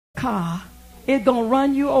car, it's going to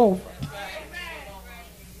run you over.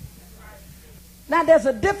 Now, there's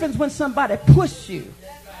a difference when somebody pushes you.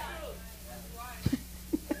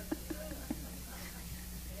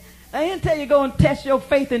 I didn't tell you go and test your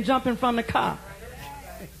faith and jump in front of the car.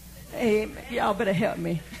 Hey, y'all better help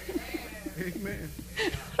me. Amen.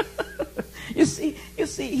 You see,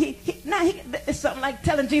 it's something like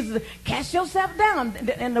telling Jesus, cast yourself down.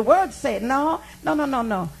 And the word said, no.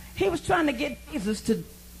 He was trying to get Jesus to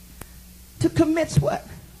commit what?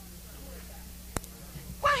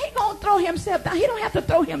 Why he going to throw himself down? He don't have to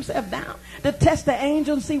throw himself down to test the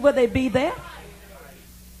angels and see whether they be there.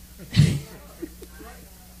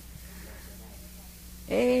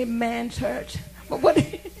 Amen, church. But what?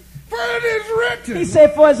 For it is written. He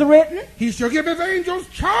said, for it's written. He shall give his angels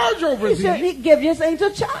charge over thee. He give his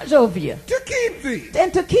angels charge over you. To keep thee.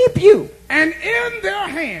 And to keep you. And in their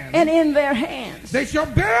hands. And in their hands. They shall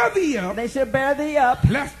bear thee up. They shall bear thee up.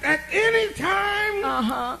 Lest at any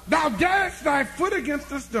time thou dash thy foot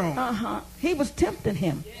against a stone. He was tempting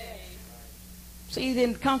him. See, he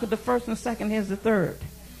didn't conquer the first and second, here's the third.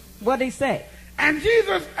 What did he say? And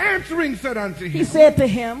Jesus answering said unto him. He said to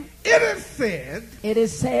him. It is said. It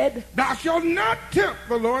is said. Thou shalt not tempt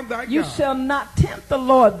the Lord thy God. You shall not tempt the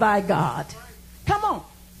Lord thy God. Come on.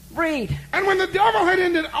 Read. And when the devil had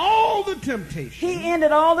ended all the temptation. He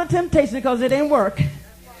ended all the temptation because it didn't work.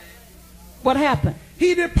 What happened?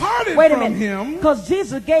 He departed from him. Because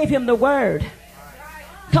Jesus gave him the word.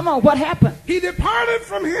 Come on, what happened? He departed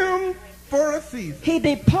from him for a season. He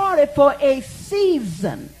departed for a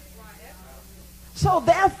season. So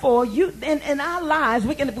therefore, in our lives,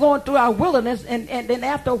 we can be going through our wilderness, and then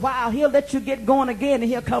after a while, he'll let you get going again,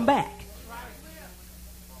 and he'll come back.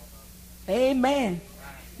 Amen.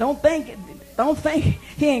 Don't think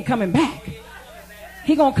he ain't coming back.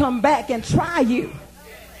 He gonna come back and try you,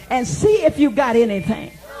 and see if you got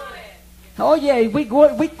anything. Oh yeah, we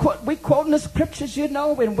quoting the scriptures, you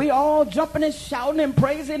know, and we all jumping and shouting and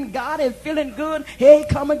praising God and feeling good. Here he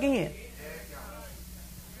come again.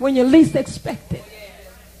 When you least expect it.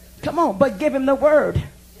 Come on, but give him the word.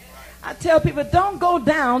 I tell people, don't go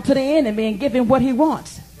down to the enemy and give him what he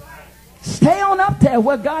wants. Stay on up there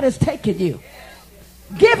where God is taking you.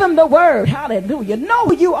 Give him the word. Hallelujah. Know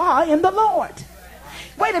who you are in the Lord.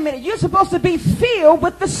 Wait a minute. You're supposed to be filled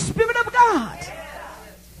with the Spirit of God.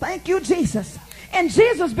 Thank you, Jesus. And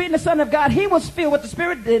Jesus, being the Son of God, he was filled with the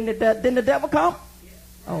Spirit. Didn't the devil come?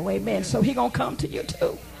 Oh, amen. So he gonna come to you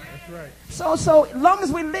too. Right. So long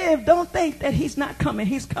as we live, don't think that he's not coming.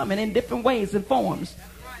 He's coming in different ways and forms.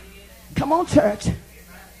 Come on, church.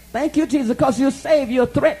 Thank you, Jesus, because you're saved. You're a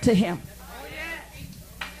threat to him.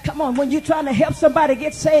 Come on, when you're trying to help somebody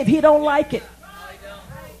get saved, he don't like it.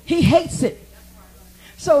 He hates it.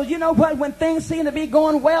 So you know what? When things seem to be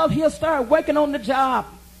going well, he'll start working on the job.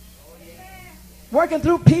 Working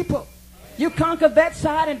through people. You conquer that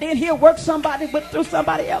side, and then he'll work through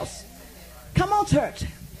somebody else. Come on, church.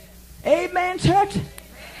 Amen, church.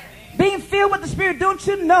 Being filled with the Spirit, don't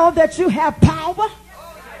you know that you have power?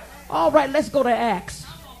 All right, let's go to Acts.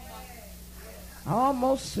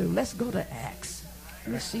 Almost through. Let's go to Acts.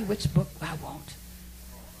 Let me see which book I want.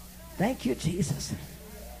 Thank you, Jesus.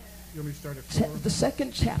 You want me to start at 4? The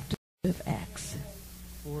second chapter of Acts.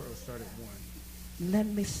 4 or start at 1? Let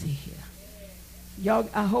me see here. Y'all,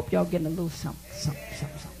 I hope y'all getting a little something.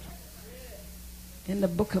 In the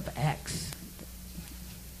book of Acts.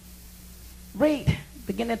 Read,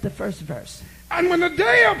 begin at the first verse. And when the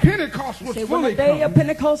day of Pentecost was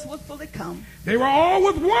fully come, they were all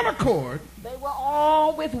with one accord. They were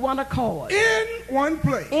all with one accord. In one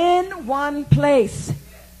place. In one place.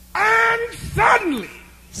 And suddenly.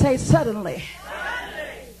 Say suddenly.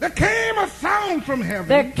 There came a sound from heaven.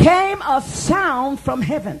 There came a sound from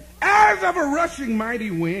heaven. As of a rushing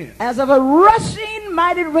mighty wind. As of a rushing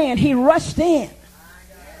mighty wind. He rushed in.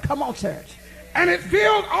 Come on, church. And it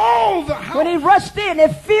filled all the house. When he rushed in,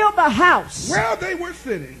 it filled the house. Where they were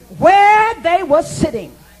sitting. Where they were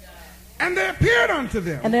sitting. And there appeared unto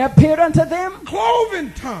them. And there appeared unto them.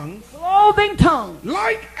 Cloven tongues. Cloven tongues.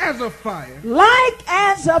 Like as a fire. Like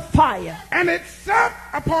as a fire. And it sat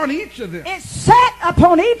upon each of them. It sat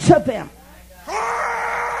upon each of them.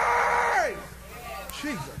 Hi!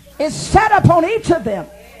 Jesus. It sat upon each of them.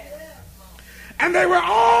 And they were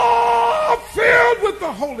all filled with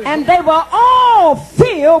the Holy Ghost. And they were all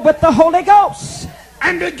filled with the Holy Ghost.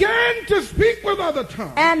 And began to speak with other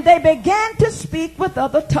tongues. And they began to speak with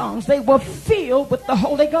other tongues. They were filled with the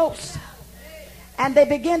Holy Ghost. And they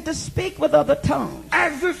began to speak with other tongues.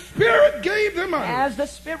 As the Spirit gave them utterance. As the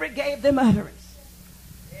Spirit gave them utterance.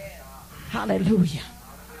 Hallelujah.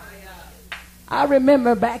 I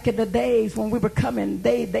remember back in the days when we were coming,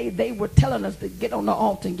 they were telling us to get on the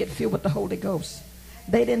altar and get filled with the Holy Ghost.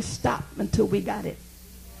 They didn't stop until we got it.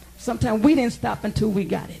 Sometimes we didn't stop until we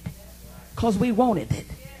got it because we wanted it.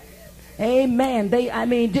 Amen.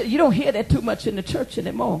 You don't hear that too much in the church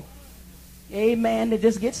anymore. Amen. They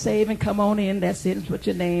just get saved and come on in. That's it. And put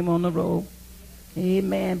your name on the roll.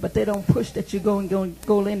 Amen. But they don't push that you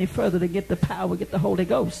go any further to get the power, get the Holy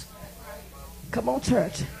Ghost. Come on,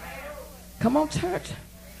 church. Come on, church.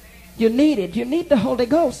 You need it. You need the Holy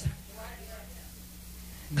Ghost.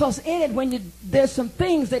 Because in it, there's some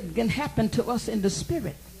things that can happen to us in the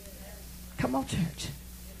spirit. Come on, church.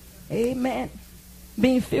 Amen.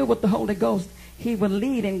 Being filled with the Holy Ghost, he will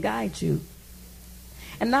lead and guide you.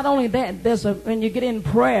 And not only that, when you get in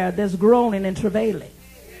prayer, there's groaning and travailing.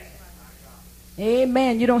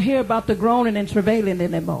 Amen. You don't hear about the groaning and travailing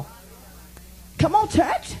anymore. Come on,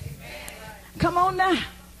 church. Come on now.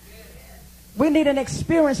 We need an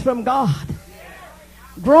experience from God.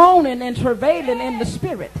 Groaning and travailing in the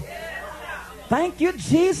spirit. Thank you,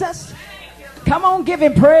 Jesus. Come on, give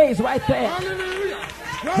him praise right there. Hallelujah.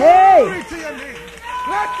 Hey.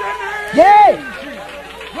 Hey.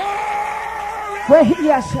 Where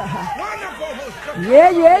yes,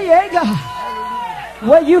 yeah, God.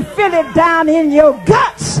 Where you feel it down in your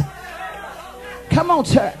guts. Come on,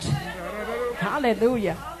 church.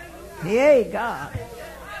 Hallelujah. Hey, God.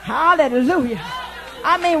 Hallelujah.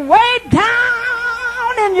 I mean, way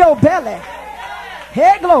down in your belly.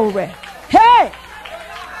 Hey, glory. Hey.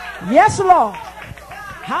 Yes, Lord.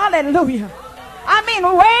 Hallelujah. I mean,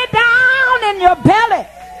 way down in your belly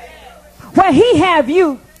where he have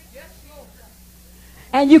you.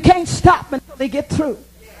 And you can't stop until they get through.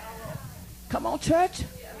 Come on, church.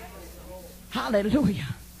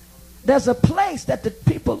 Hallelujah. There's a place that the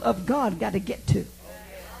people of God got to get to.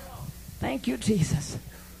 Thank you, Jesus.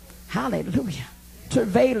 Hallelujah.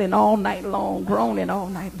 Travailing all night long, groaning all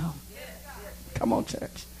night long. Come on,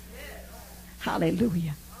 church.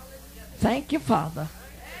 Hallelujah. Thank you, Father.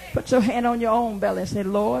 Put your hand on your own belly and say,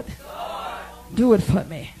 Lord, do it for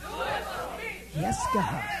me. Yes,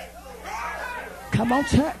 God. Come on,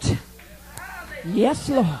 church. Yes,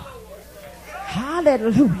 Lord.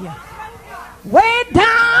 Hallelujah. Way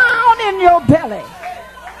down in your belly,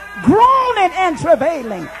 groaning and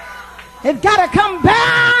travailing. It's got to come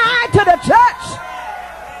back to the church.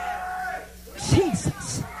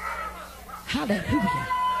 Jesus. Hallelujah.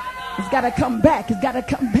 It's got to come back. It's got to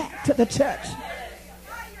come back to the church.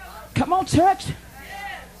 Come on, church.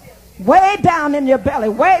 Way down in your belly.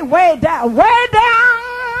 Way down. Way down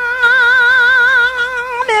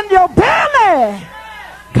in your belly.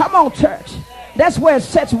 Come on, church. That's where it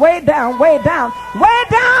sets way down, way down. Way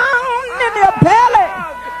down in your belly.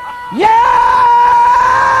 Yes.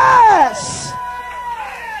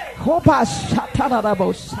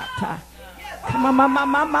 Come on,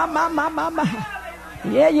 mama.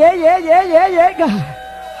 Yeah, God.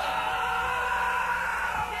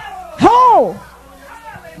 Oh,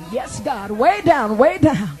 yes, God. Way down.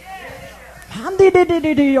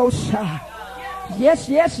 Yes.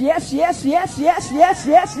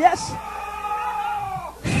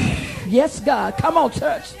 Yes, God. Come on,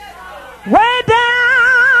 church. Way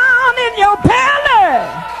down in your belly.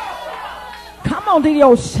 Come on,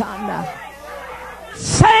 Dio Shana.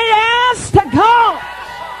 Say yes to God.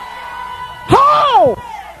 Oh,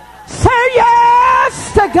 say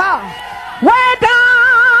yes to God. Way down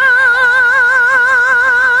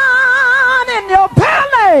in your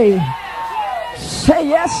belly. Say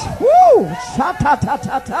yes. Woo.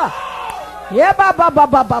 Sa-ta-ta-ta-ta. Yeah,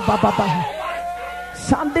 ba-ba-ba-ba-ba-ba-ba.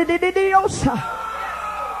 San-di-di-di-di-osa.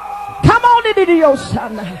 Come on, di-di-di-osa.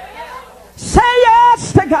 Say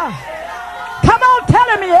yes to God. Come on, tell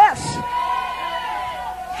him yes.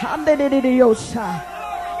 San-di-di-di-di-osa.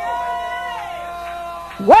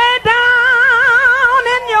 Way down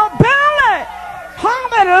in your belly.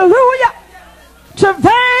 Hallelujah.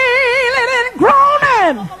 Travailing and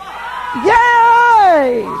groaning.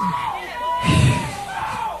 Yay.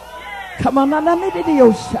 Come on,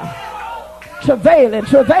 travailing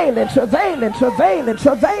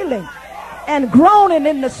and groaning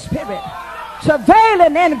in the spirit. Travailing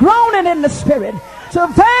and groaning in the spirit.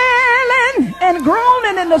 Travailing and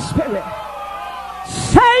groaning in the spirit.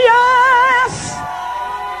 Say yes.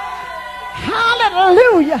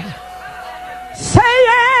 Hallelujah. Say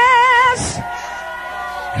yes.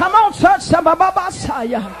 Come on, church. Na.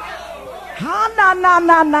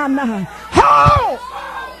 Oh,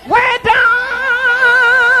 way down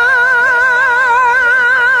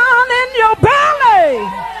in your belly.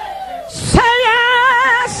 Say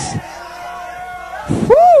yes.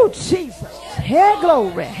 Woo, Jesus. Hey,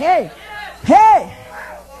 glory. Hey.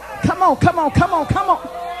 Come on, come on, come on, come on.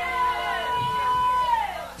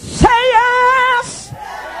 Say yes.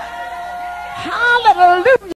 Hallelujah.